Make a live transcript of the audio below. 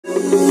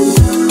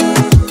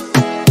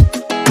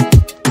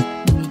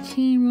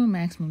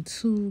Maximum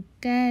 2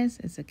 guests.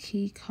 It's a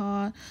key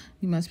card.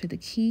 You must put the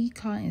key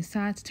card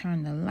inside to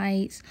turn the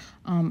lights.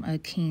 A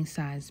king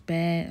size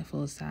bed, a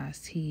full size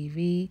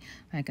TV.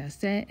 Like I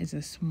said, it's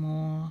a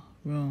small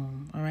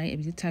room. All right.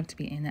 If you type to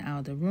be in and out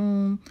of the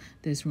room,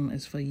 this room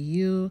is for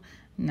you.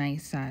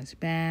 Nice size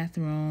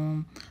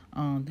bathroom.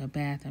 The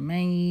bath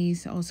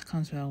amenities also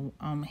comes with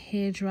a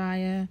hair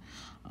dryer.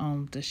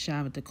 The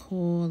shower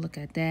decor. Look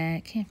at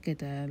that. Can't forget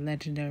the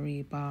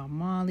legendary Bob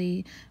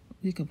Marley.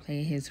 You can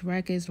play his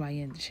records while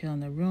you're chill in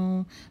the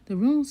room. The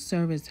room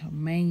service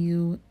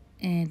menu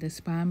and the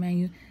spa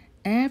menu.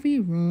 Every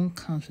room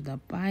comes with a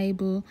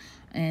Bible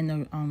and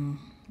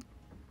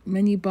a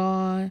mini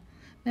bar.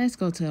 Let's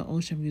go to the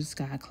Oceanview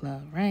Sky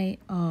Club, right?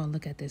 Oh,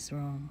 look at this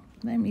room.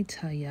 Let me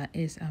tell you,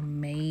 it's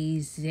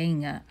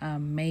amazing,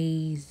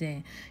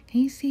 amazing. Can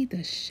you see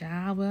the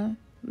shower?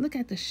 Look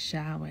at the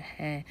shower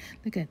head.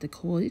 Look at the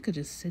core. You could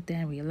just sit there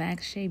and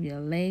relax, shave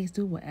your legs,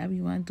 do whatever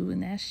you want to do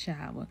in that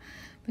shower.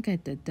 Look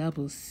at the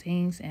double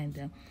sinks and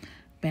the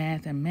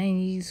bath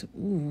amenities.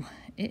 Ooh,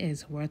 it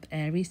is worth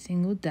every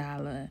single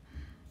dollar.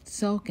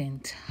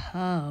 Soaking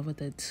tub with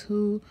the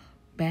 2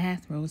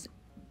 bathrooms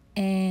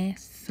and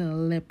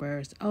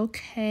slippers.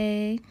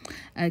 Okay,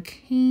 a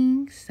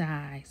king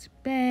size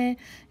bed.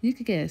 You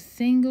could get a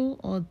single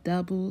or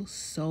double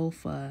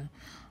sofa.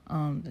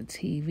 The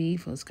TV,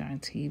 full screen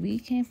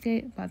TV. Can't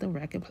forget about the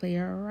record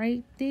player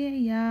right there,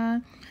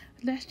 y'all.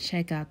 Let's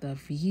check out the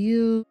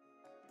view.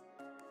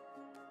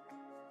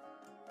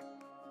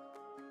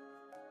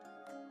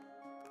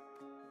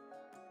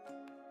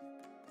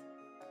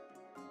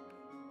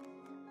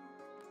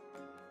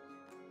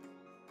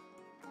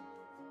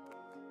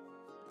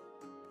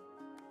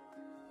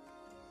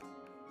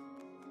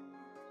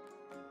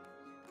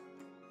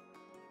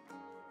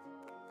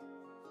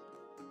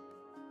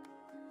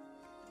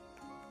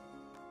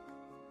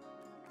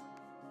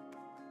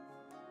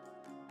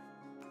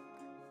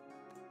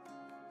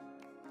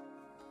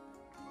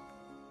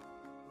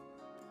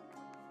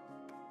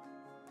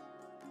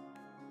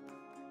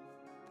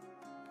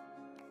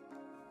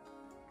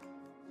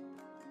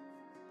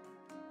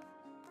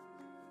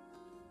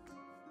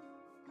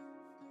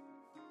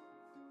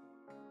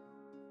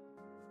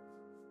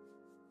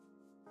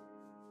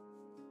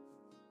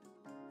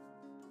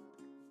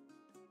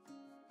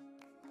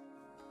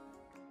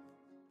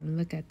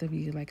 Look at the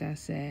view, like I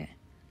said.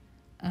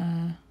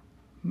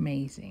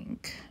 Amazing.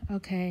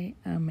 Okay,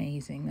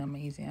 amazing,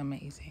 amazing,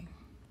 amazing.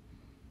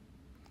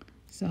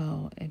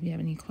 So if you have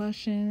any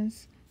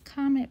questions,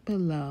 comment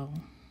below.